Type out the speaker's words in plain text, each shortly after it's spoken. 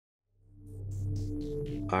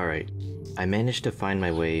Alright, I managed to find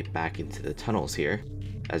my way back into the tunnels here.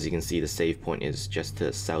 As you can see, the save point is just to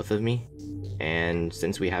the south of me, and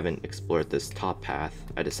since we haven't explored this top path,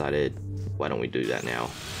 I decided, why don't we do that now?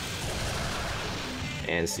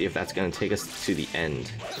 And see if that's going to take us to the end.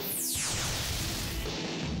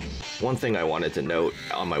 One thing I wanted to note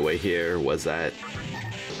on my way here was that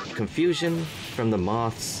confusion from the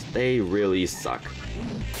moths, they really suck.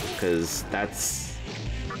 Because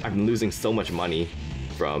I'm losing so much money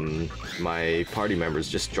from my party members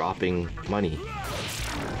just dropping money.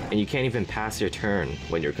 And you can't even pass your turn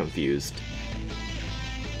when you're confused.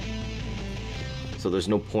 So there's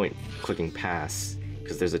no point clicking pass,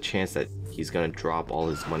 because there's a chance that he's gonna drop all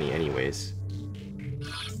his money anyways.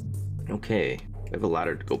 Okay, I have a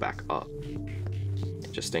ladder to go back up.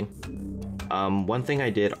 Interesting. One thing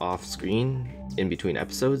I did off screen in between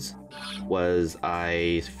episodes was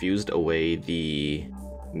I fused away the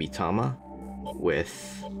Mitama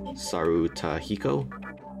with Sarutahiko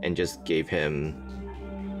and just gave him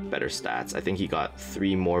better stats. I think he got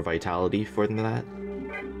 3 more vitality for that,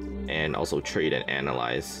 and also trade and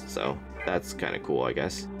analyze, so that's kind of cool, I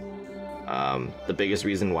guess. The biggest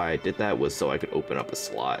reason why I did that was so I could open up a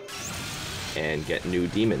slot and get new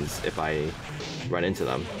demons if I run into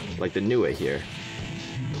them, like the Nue here.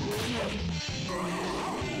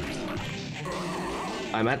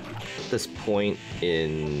 I'm at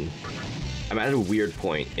a weird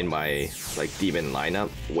point in my demon lineup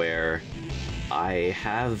where I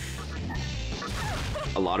have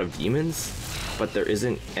a lot of demons, but there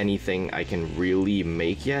isn't anything I can really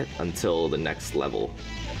make yet until the next level.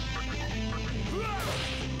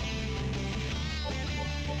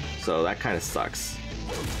 So that kind of sucks.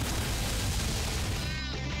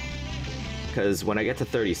 Because when I get to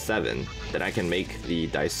 37, then I can make the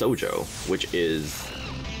Daisojo, which is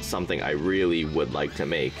something I really would like to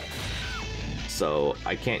make. So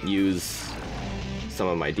I can't use some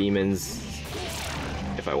of my demons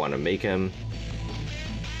if I want to make him,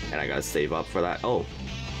 and I gotta save up for that. Oh,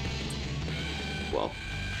 well.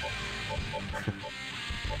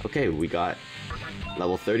 Okay, we got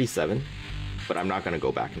level 37, but I'm not gonna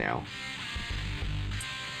go back now.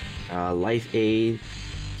 Life Aid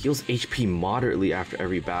heals HP moderately after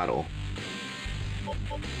every battle.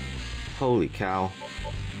 Holy cow.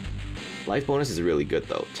 Life bonus is really good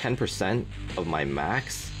though, 10% of my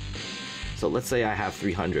max. So let's say I have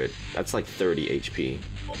 300, that's like 30 HP.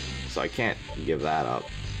 So I can't give that up.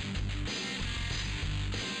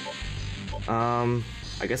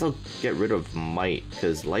 I guess I'll get rid of Might,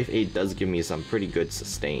 because Life Aid does give me some pretty good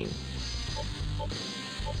sustain.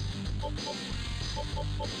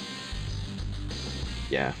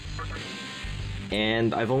 Yeah.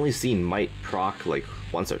 And I've only seen Might proc like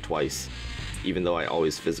once or twice, even though I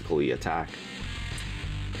always physically attack.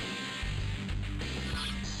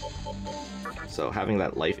 So having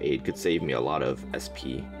that Life Aid could save me a lot of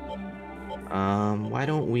SP. Why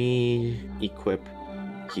don't we equip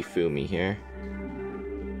Hifumi here?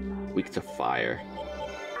 Weak to fire.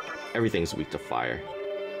 Everything's weak to fire.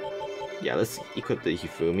 Yeah, let's equip the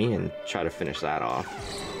Hifumi and try to finish that off.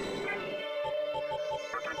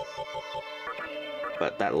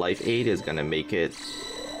 But that Life Aid is gonna make it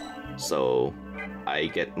so I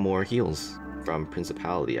get more heals from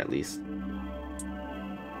Principality at least.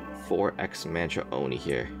 4x Mantra Oni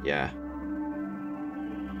here, yeah.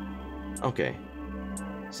 Okay.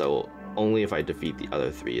 So only if I defeat the other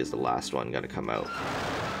 3 is the last one gonna come out.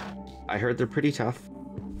 I heard they're pretty tough,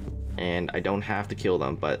 and I don't have to kill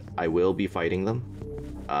them, but I will be fighting them.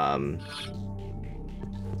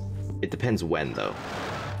 It depends when though.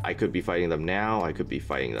 I could be fighting them now, I could be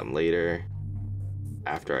fighting them later,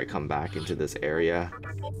 after I come back into this area.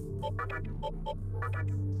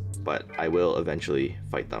 But I will eventually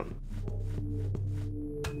fight them.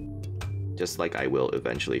 Just like I will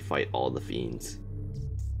eventually fight all the fiends.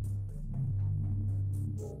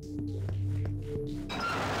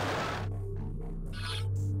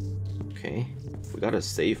 Okay, we got a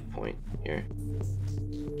save point here.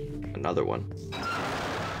 Another one.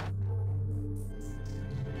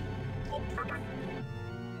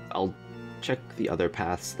 I'll check the other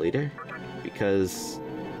paths later, because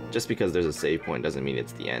just because there's a save point doesn't mean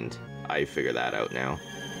it's the end. I figure that out now.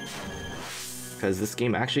 Because this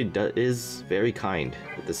game actually is very kind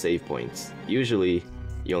with the save points. Usually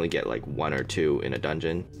you only get like 1 or 2 in a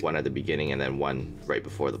dungeon, 1 at the beginning and then 1 right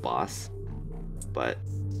before the boss. But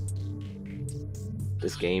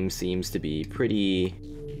this game seems to be pretty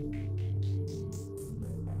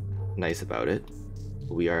nice about it.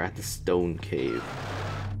 We are at the Stone Cave.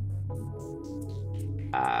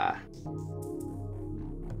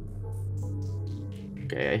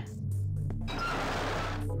 Okay.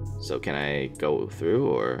 So can I go through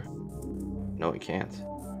or... No, I can't.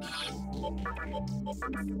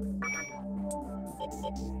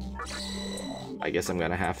 I guess I'm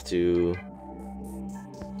gonna have to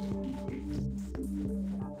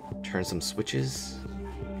turn some switches,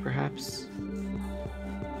 perhaps?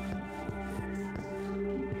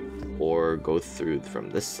 Or go through from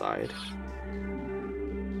this side.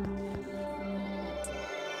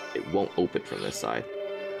 It won't open from this side.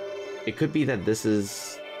 It could be that this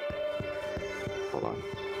is... Hold on.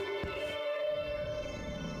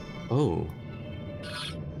 Oh.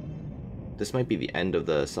 This might be the end of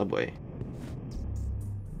the subway.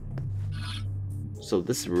 So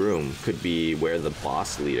this room could be where the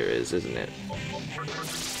boss leader is, isn't it?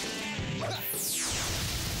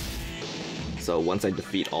 So once I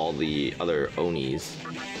defeat all the other Onis,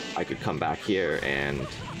 I could come back here and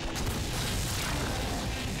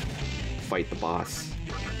fight the boss.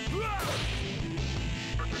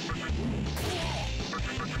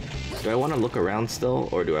 Do I want to look around still,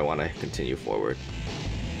 or do I want to continue forward?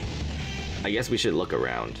 I guess we should look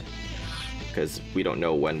around, because we don't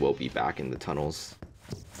know when we'll be back in the tunnels.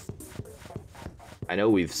 I know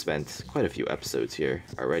we've spent quite a few episodes here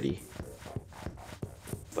already,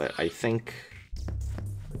 but I think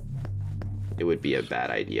it would be a bad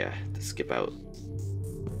idea to skip out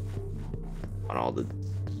on all the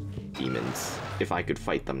demons if I could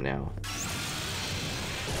fight them now.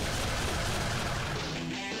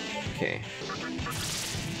 Okay.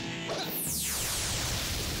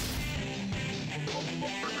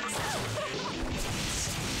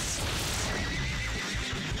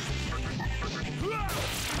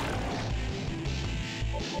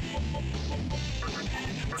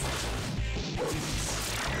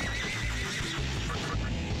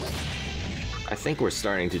 I think we're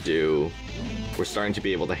starting to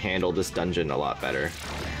be able to handle this dungeon a lot better.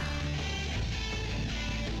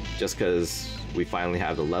 Just because we finally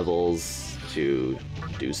have the levels to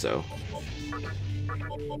do so.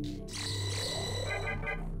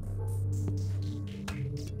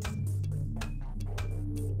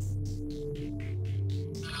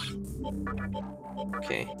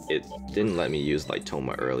 Okay, it didn't let me use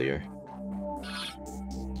Lightoma earlier.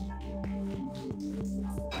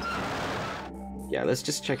 Yeah, let's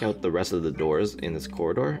just check out the rest of the doors in this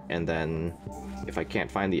corridor, and then if I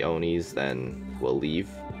can't find the Onis, then we'll leave.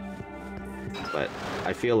 But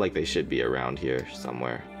I feel like they should be around here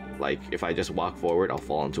somewhere. Like, if I just walk forward, I'll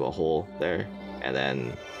fall into a hole there, and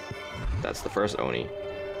then that's the first Oni.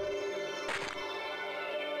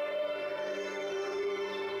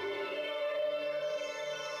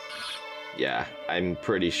 Yeah, I'm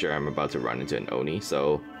pretty sure I'm about to run into an Oni,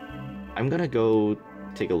 so I'm gonna go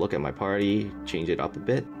take a look at my party, change it up a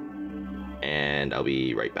bit, and I'll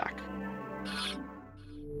be right back.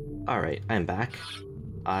 Alright, I'm back.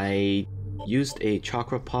 I used a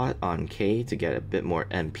chakra pot on K to get a bit more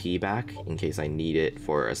MP back in case I need it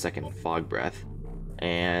for a second fog breath.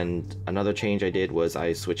 And another change I did was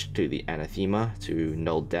I switched to the anathema to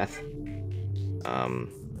null death.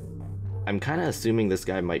 I'm kind of assuming this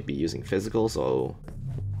guy might be using physical, so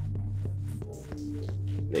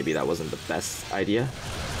maybe that wasn't the best idea.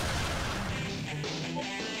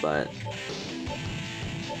 But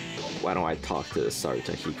why don't I talk to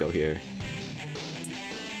Saruta Hiko here?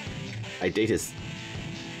 I date his...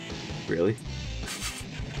 Really?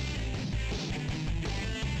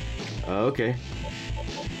 Okay.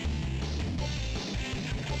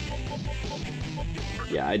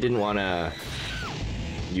 Yeah, I didn't want to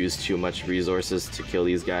use too much resources to kill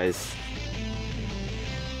these guys.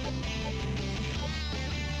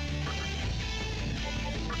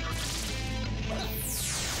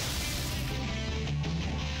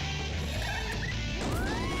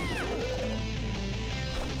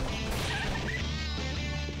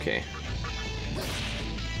 Okay.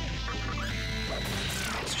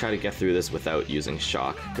 Let's try to get through this without using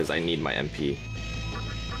shock, because I need my MP.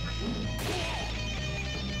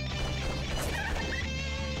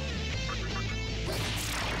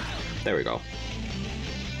 There we go.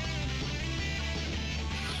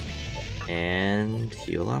 And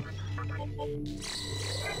heal up.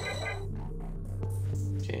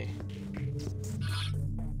 Okay.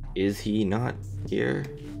 Is he not here?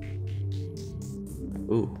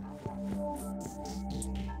 Ooh.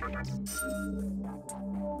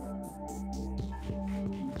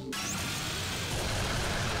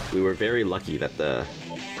 We were very lucky that the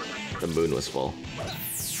moon was full.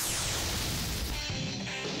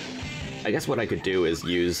 I guess what I could do is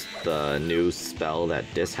use the new spell that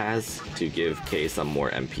Dis has to give Kay some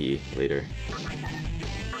more MP later.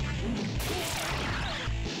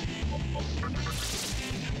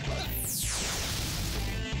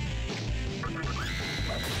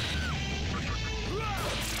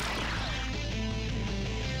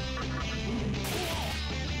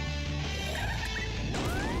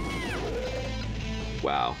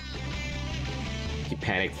 Wow. He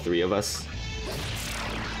panicked 3 of us.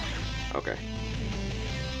 Okay.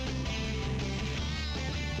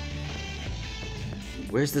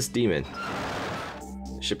 Where's this demon?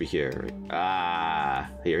 It should be here. Ah,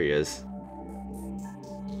 here he is.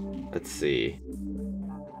 Let's see.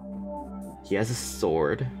 He has a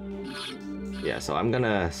sword. Yeah, so I'm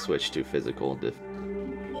gonna switch to physical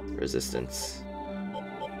resistance.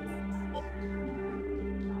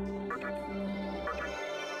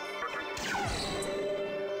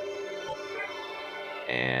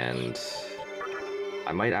 And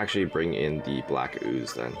I might actually bring in the black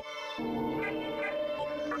ooze then,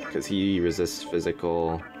 because he resists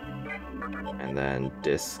physical, and then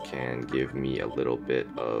this can give me a little bit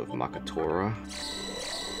of Makatora.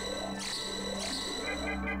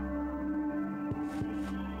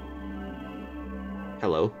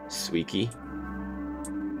 Hello, Sui-Ki.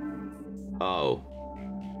 Oh.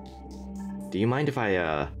 Do you mind if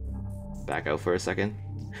I back out for a second?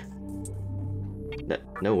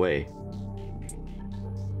 No way.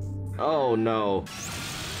 Oh no.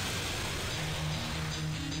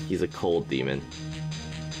 He's a cold demon.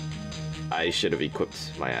 I should have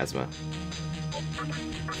equipped my asthma.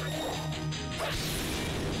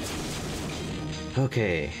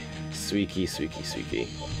 Okay. Sui-Ki, Sui-Ki, Sui-Ki.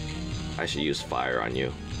 I should use fire on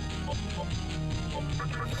you.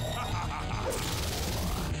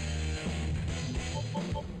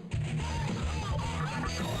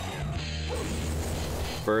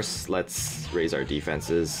 First, let's raise our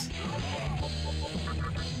defenses.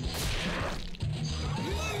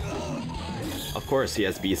 Of course, he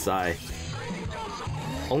has B-Sai.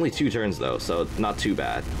 Only 2 turns though, so not too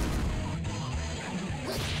bad.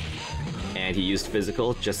 And he used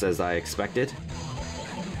physical, just as I expected.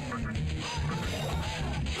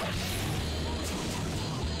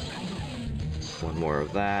 One more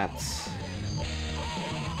of that.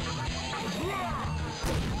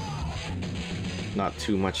 Not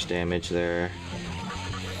too much damage there.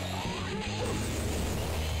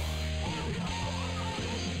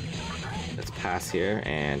 Let's pass here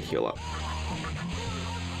and heal up.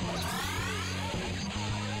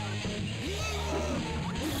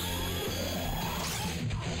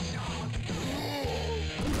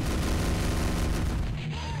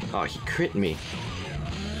 Oh, he crit me.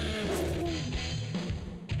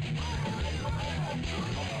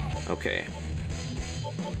 Okay.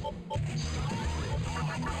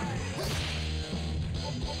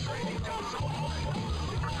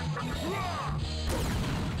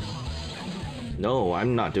 No,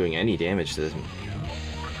 I'm not doing any damage to this.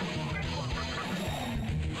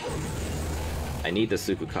 I need the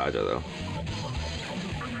Sukukaja though.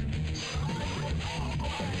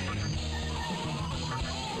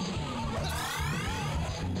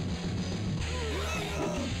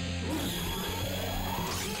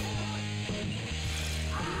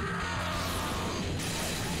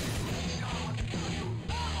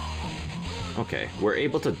 Okay, we're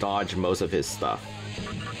able to dodge most of his stuff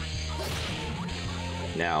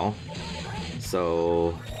now.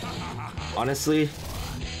 So honestly,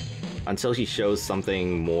 until he shows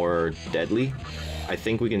something more deadly, I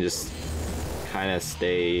think we can just kind of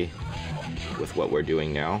stay with what we're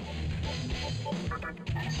doing now.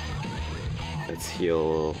 Let's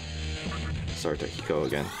heal Sartahiko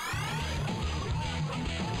again.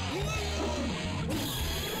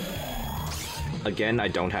 Again, I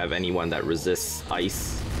don't have anyone that resists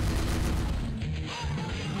ice.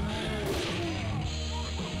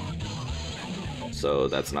 So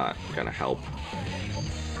that's not gonna help.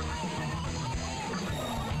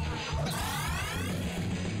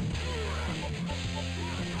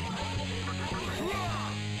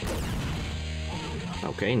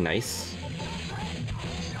 Okay, nice.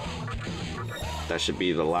 That should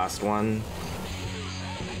be the last one.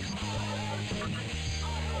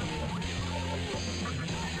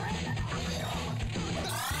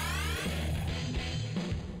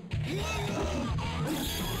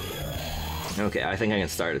 Okay, I think I can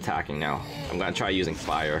start attacking now. I'm gonna try using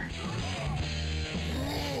fire.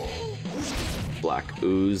 Black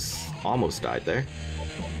ooze almost died there.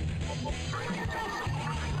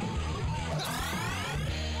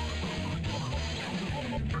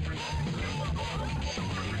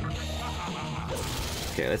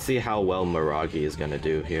 Okay, let's see how well Miragi is gonna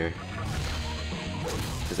do here.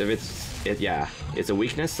 Because if yeah, it's a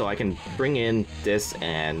weakness, so I can bring in this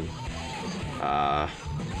and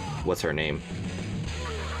what's her name?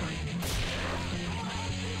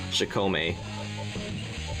 Shikome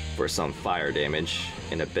for some fire damage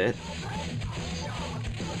in a bit.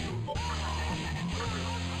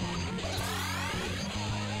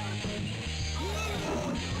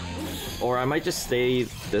 Or I might just stay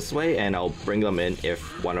this way and I'll bring them in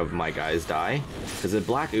if one of my guys die. Because the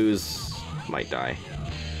Black Ooze might die.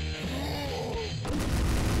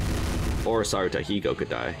 Or Sarutahigo could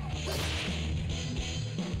die.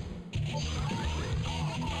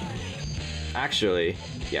 Actually,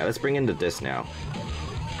 yeah, let's bring in the Dis now.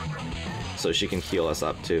 So she can heal us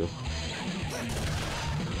up too.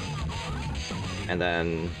 And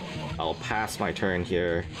then I'll pass my turn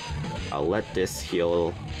here. I'll let Dis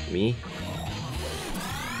heal me.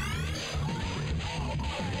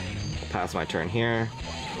 I'll pass my turn here.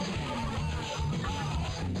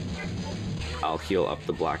 I'll heal up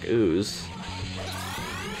the Black Ooze.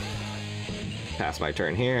 Pass my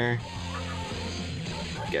turn here.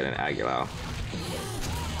 Get an Aguilau.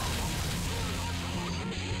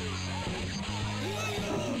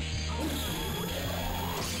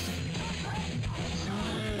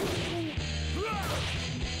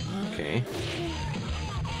 Okay.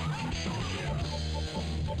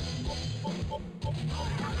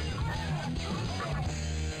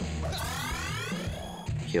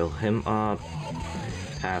 Heal him up.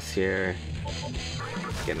 Pass here.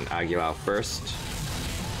 Get an Aguilau first.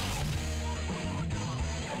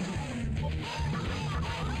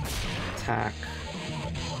 Attack.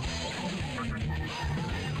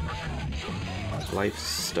 Life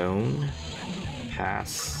Stone.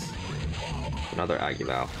 Pass. Another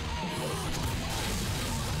Aguilau.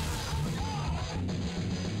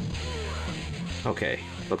 Okay,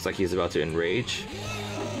 looks like he's about to enrage.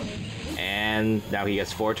 And now he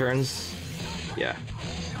gets 4 turns. Yeah.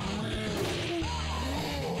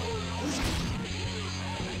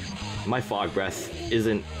 My Fog Breath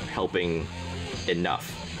isn't helping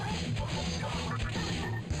enough.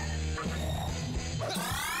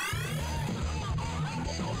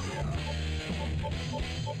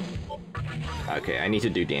 Okay, I need to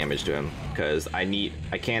do damage to him because I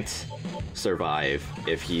can't survive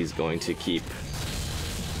if he's going to keep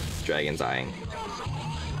Dragon's Eyeing.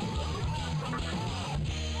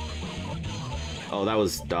 Oh, that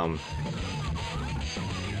was dumb.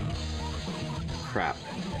 Crap.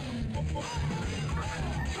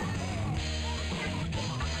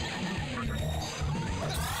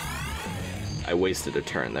 I wasted a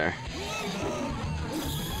turn there.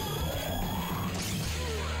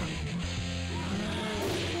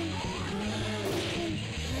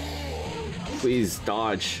 Please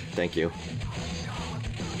dodge. Thank you.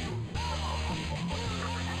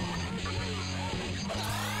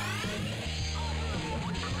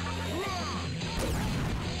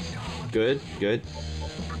 Good, good.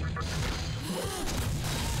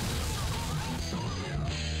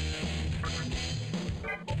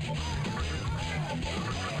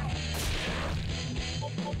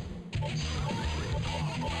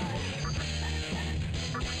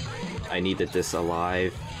 I needed this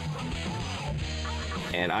alive.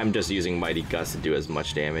 And I'm just using Mighty Gust to do as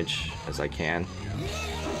much damage as I can.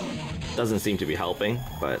 Doesn't seem to be helping,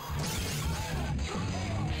 but...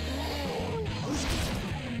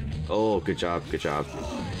 Oh, good job, good job.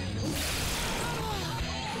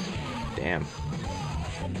 Damn.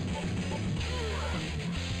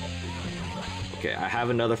 Okay, I have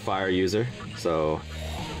another fire user, so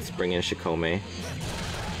let's bring in Shikome.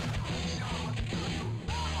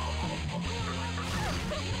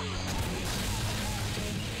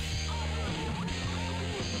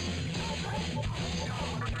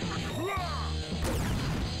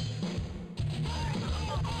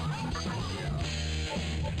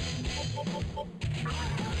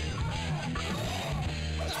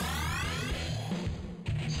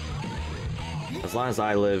 As long as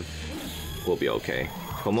I live, we'll be okay.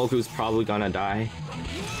 Komoku's probably gonna die.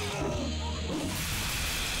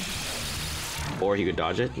 Or he could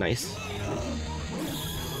dodge it. Nice.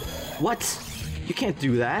 What? You can't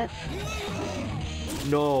do that?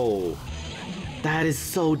 No. That is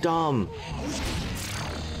so dumb.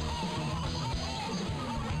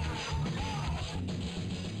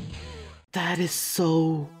 That is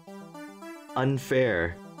so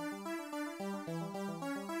unfair.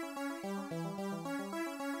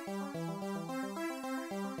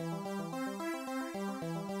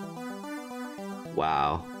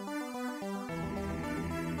 Wow.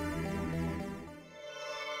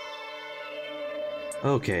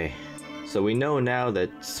 Okay, so we know now that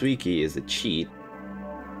Sui-Ki is a cheat.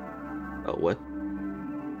 Oh, what?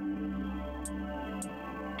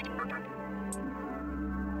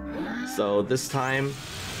 So this time,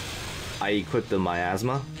 I equipped the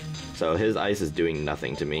Miasma, so his ice is doing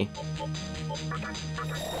nothing to me.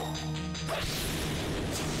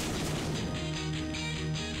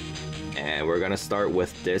 And we're gonna start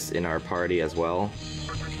with this in our party as well.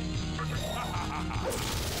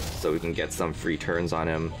 so we can get some free turns on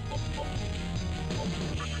him.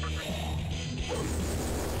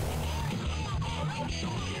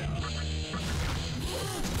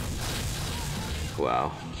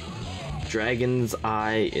 Wow. Dragon's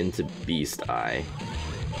Eye into Beast Eye.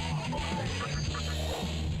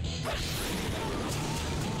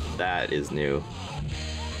 That is new.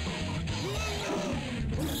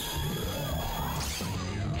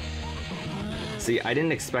 See, I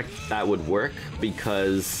didn't expect that would work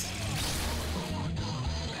because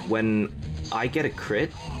when I get a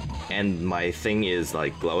crit and my thing is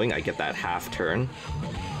like glowing, I get that half turn,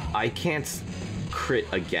 I can't crit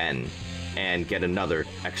again and get another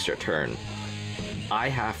extra turn. I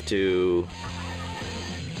have to,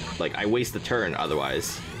 like, I waste the turn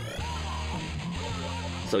otherwise.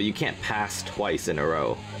 So you can't pass twice in a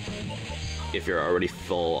row if you're already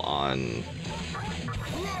full on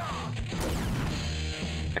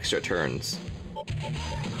extra turns.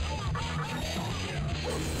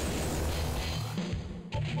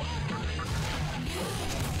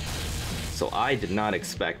 So I did not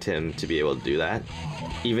expect him to be able to do that.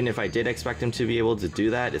 Even if I did expect him to be able to do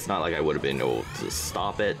that, it's not like I would have been able to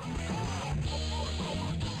stop it.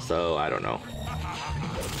 So I don't know.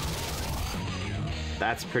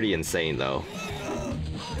 That's pretty insane though.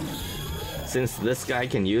 Since this guy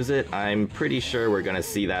can use it, I'm pretty sure we're gonna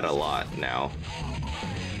see that a lot now.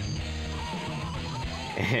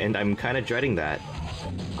 And I'm kind of dreading that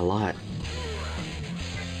a lot.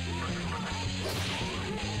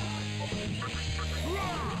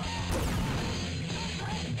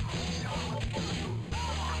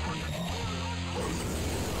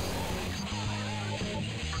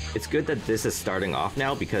 It's good that this is starting off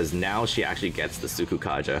now because now she actually gets the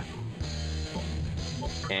Sukukaja.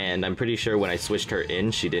 And I'm pretty sure when I switched her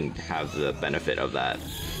in, she didn't have the benefit of that.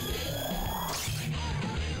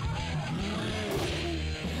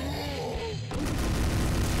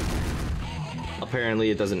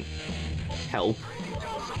 Apparently it doesn't help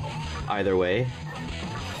either way.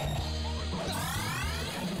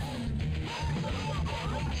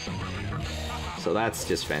 So that's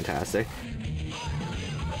just fantastic.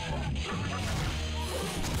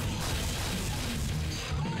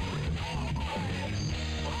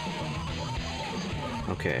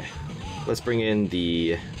 Okay, let's bring in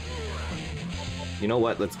the... You know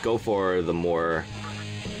what? Let's go for the more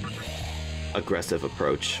aggressive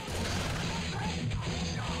approach.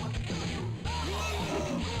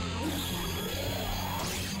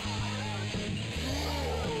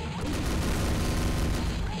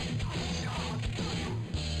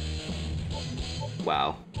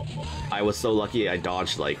 Wow. I was so lucky I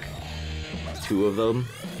dodged like 2 of them.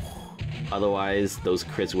 Otherwise, those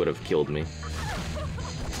crits would have killed me.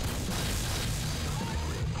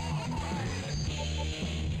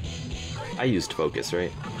 I used focus,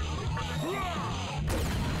 right?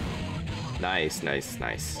 Nice, nice,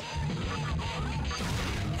 nice.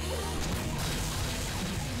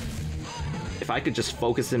 If I could just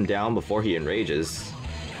focus him down before he enrages.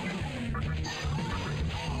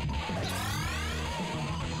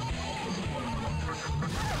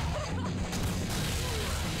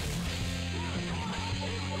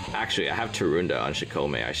 Actually, I have Tarunda on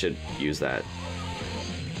Shikome. I should use that.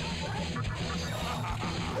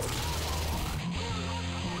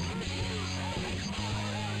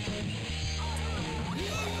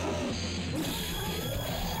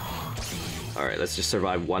 Alright, let's just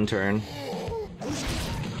survive 1 turn.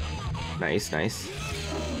 Nice, nice.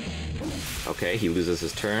 Okay, he loses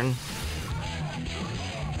his turn.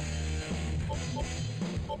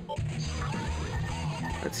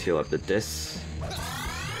 Let's heal up the dis.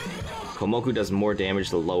 Komoku does more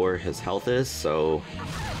damage the lower his health is, so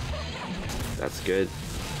that's good.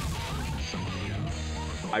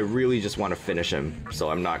 I really just want to finish him,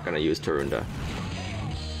 so I'm not going to use Tarunda.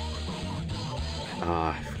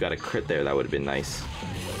 If we got a crit there, that would have been nice.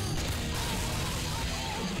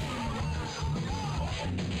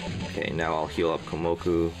 Okay, now I'll heal up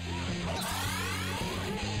Komoku.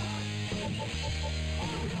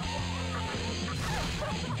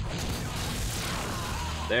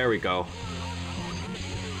 There we go.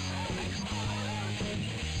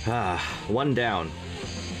 1 down.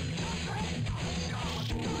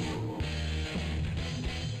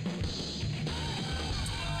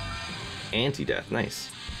 Anti-death, nice.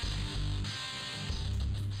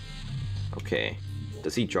 Okay,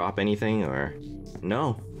 does he drop anything or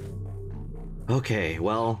no? Okay,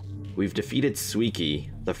 well, we've defeated Sui-Ki,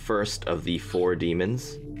 the first of the 4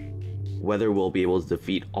 demons. Whether we'll be able to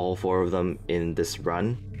defeat all 4 of them in this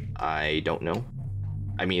run, I don't know.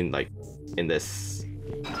 I mean, like, in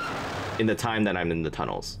the time that I'm in the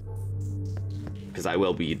tunnels. Because because I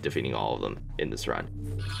will be defeating all of them in this run.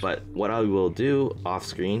 But what I will do off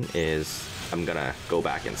screen is I'm gonna go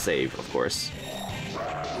back and save, of course,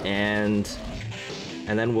 and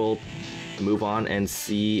then we'll move on and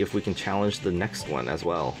see if we can challenge the next one as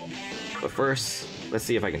well. But first, let's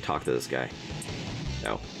see if I can talk to this guy.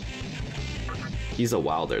 No. He's a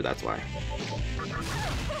wilder, that's why.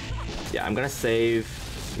 Yeah, I'm gonna save,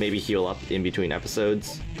 maybe heal up in between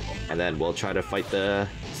episodes, and then we'll try to fight the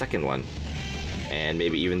second one, and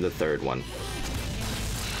maybe even the third one.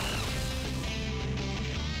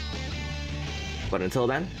 But until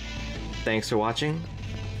then, thanks for watching,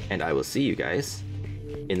 and I will see you guys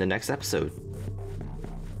in the next episode.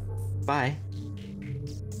 Bye!